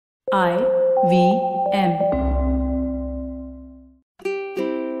IVM.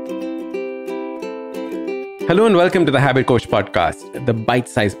 Hello and welcome to the Habit Coach Podcast, the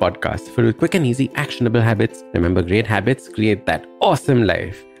bite-sized podcast filled with quick and easy actionable habits. Remember, great habits create that awesome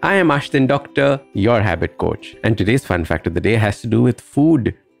life. I am Ashdin Doctor, your habit coach. And today's fun fact of the day has to do with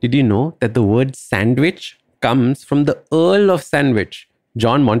food. Did you know that the word sandwich comes from the Earl of Sandwich?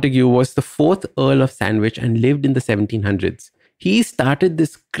 John Montagu was the fourth Earl of Sandwich and lived in the 1700s. He started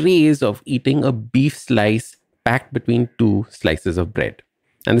this craze of eating a beef slice packed between two slices of bread.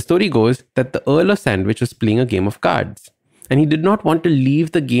 And the story goes that the Earl of Sandwich was playing a game of cards. And he did not want to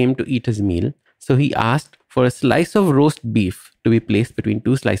leave the game to eat his meal. So he asked for a slice of roast beef to be placed between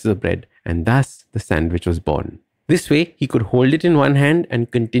two slices of bread. And thus the sandwich was born. This way, he could hold it in one hand and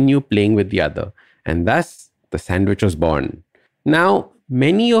continue playing with the other. And thus the sandwich was born. Now,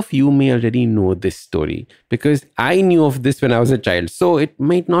 many of you may already know this story because I knew of this when I was a child, so it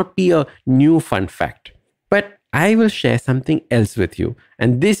might not be a new fun fact. But I will share something else with you,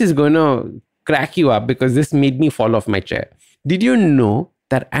 and this is going to crack you up because this made me fall off my chair. Did you know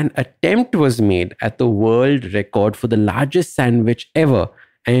that an attempt was made at the world record for the largest sandwich ever,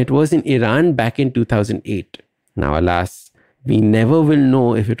 and it was in Iran back in 2008? Now, alas, we never will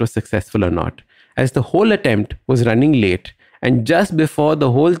know if it was successful or not, as the whole attempt was running late. And just before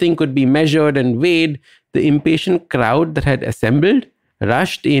the whole thing could be measured and weighed, the impatient crowd that had assembled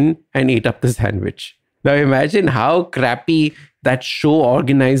rushed in and ate up the sandwich. Now imagine how crappy that show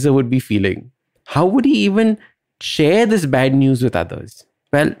organizer would be feeling. How would he even share this bad news with others?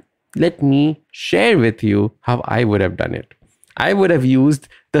 Well, let me share with you how I would have done it. I would have used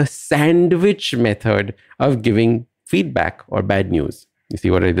the sandwich method of giving feedback or bad news. You see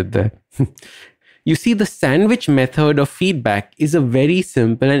what I did there? You see, the sandwich method of feedback is a very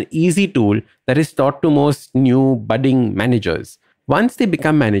simple and easy tool that is taught to most new budding managers. Once they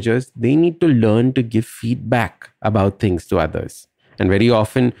become managers, they need to learn to give feedback about things to others. And very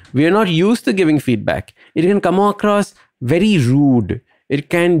often, we are not used to giving feedback. It can come across very rude.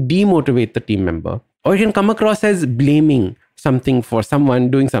 It can demotivate the team member. Or it can come across as blaming something for someone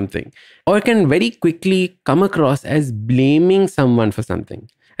doing something. Or it can very quickly come across as blaming someone for something.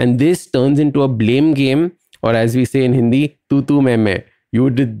 And this turns into a blame game, or as we say in Hindi, tu main main.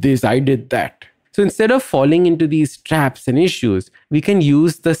 You did this, I did that. So instead of falling into these traps and issues, we can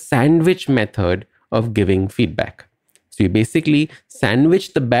use the sandwich method of giving feedback. So you basically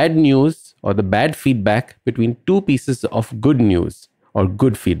sandwich the bad news or the bad feedback between two pieces of good news or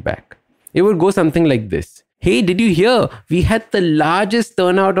good feedback. It would go something like this. Hey, did you hear? We had the largest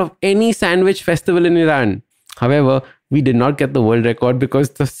turnout of any sandwich festival in Iran. However, we did not get the world record because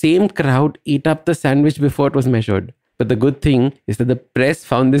the same crowd ate up the sandwich before it was measured. But the good thing is that the press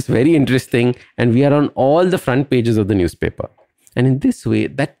found this very interesting and we are on all the front pages of the newspaper. And in this way,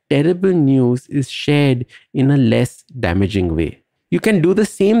 that terrible news is shared in a less damaging way. You can do the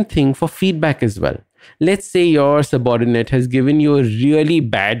same thing for feedback as well. Let's say your subordinate has given you a really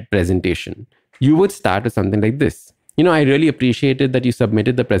bad presentation. You would start with something like this. I really appreciated that you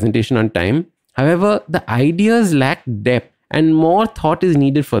submitted the presentation on time. However, the ideas lack depth and more thought is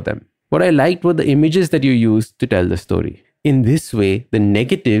needed for them. What I liked were the images that you used to tell the story. In this way, the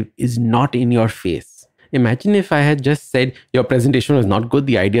negative is not in your face. Imagine if I had just said your presentation was not good,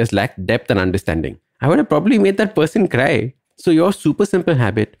 the ideas lacked depth and understanding. I would have probably made that person cry. So your super simple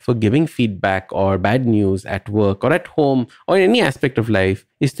habit for giving feedback or bad news at work or at home or in any aspect of life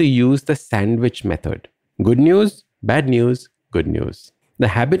is to use the sandwich method. Good news, bad news, good news. The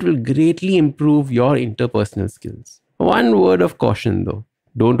habit will greatly improve your interpersonal skills. One word of caution though,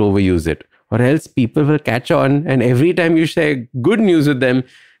 don't overuse it, or else people will catch on and every time you share good news with them,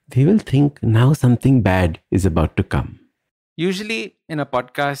 they will think now something bad is about to come. Usually in a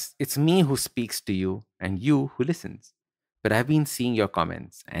podcast, it's me who speaks to you and you who listens. But I've been seeing your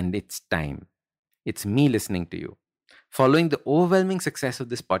comments and it's time. It's me listening to you. Following the overwhelming success of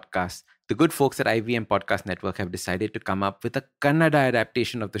this podcast, the good folks at IVM Podcast Network have decided to come up with a Kannada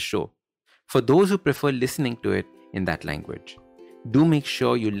adaptation of the show. For those who prefer listening to it in that language, do make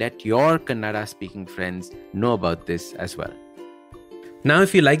sure you let your Kannada speaking friends know about this as well. Now,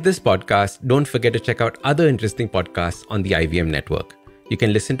 if you like this podcast, don't forget to check out other interesting podcasts on the IVM network. You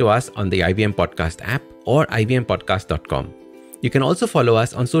can listen to us on the IVM Podcast app or ivmpodcast.com. You can also follow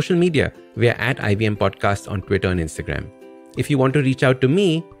us on social media. We are at IVM Podcast on Twitter and Instagram. If you want to reach out to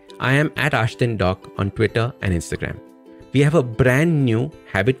me, I am at Ashdin Doc on Twitter and Instagram. We have a brand new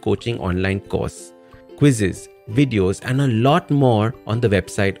habit coaching online course, quizzes, videos, and a lot more on the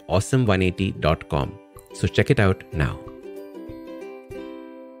website awesome180.com. So check it out now.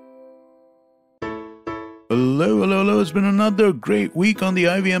 Hello. It's been another great week on the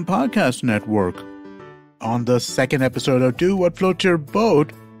IVM Podcast Network. On the second episode of Do What Floats Your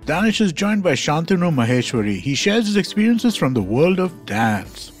Boat, Danish is joined by Shantanu Maheshwari. He shares his experiences from the world of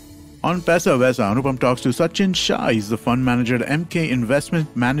dance. On Paisa Vaisa, Anupam talks to Sachin Shah. He's the fund manager at MK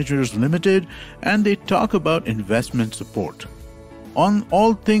Investment Managers Limited, and they talk about investment support. On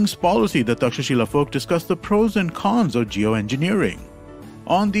All Things Policy, the Takshashila folk discuss the pros and cons of geoengineering.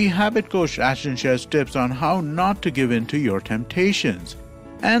 On The Habit Coach, Ashdin shares tips on how not to give in to your temptations.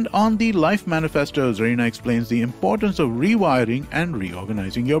 And on The Life Manifesto, Zarina explains the importance of rewiring and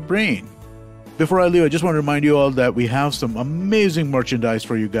reorganizing your brain. Before I leave, I just want to remind you all that we have some amazing merchandise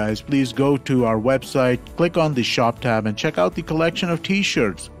for you guys. Please go to our website, click on the shop tab, and check out the collection of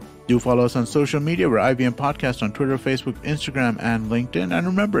t-shirts. Do follow us on social media. We're IVM Podcast on Twitter, Facebook, Instagram, and LinkedIn. And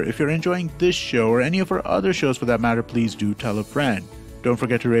remember, if you're enjoying this show or any of our other shows for that matter, please do tell a friend. Don't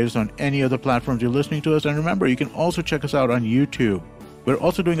forget to rate us on any other platforms you're listening to us. And remember, you can also check us out on YouTube. We're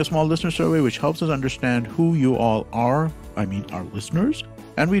also doing a small listener survey, which helps us understand who you all are, our listeners.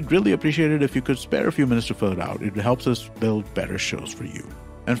 And we'd really appreciate it if you could spare a few minutes to fill it out. It helps us build better shows for you.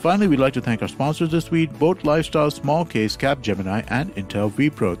 And finally, we'd like to thank our sponsors this week, Boat Lifestyle, Small Case, Capgemini, and Intel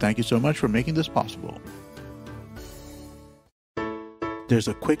vPro. Thank you so much for making this possible. There's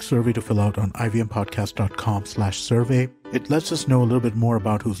a quick survey to fill out on ivmpodcast.com/survey. It lets us know a little bit more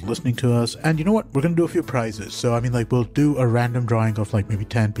about who's listening to us. And you know what? We're going to do a few prizes. So, we'll do a random drawing of maybe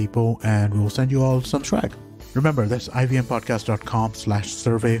 10 people, and we'll send you all some swag. Remember, that's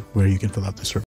ivmpodcast.com/survey where you can fill out the survey.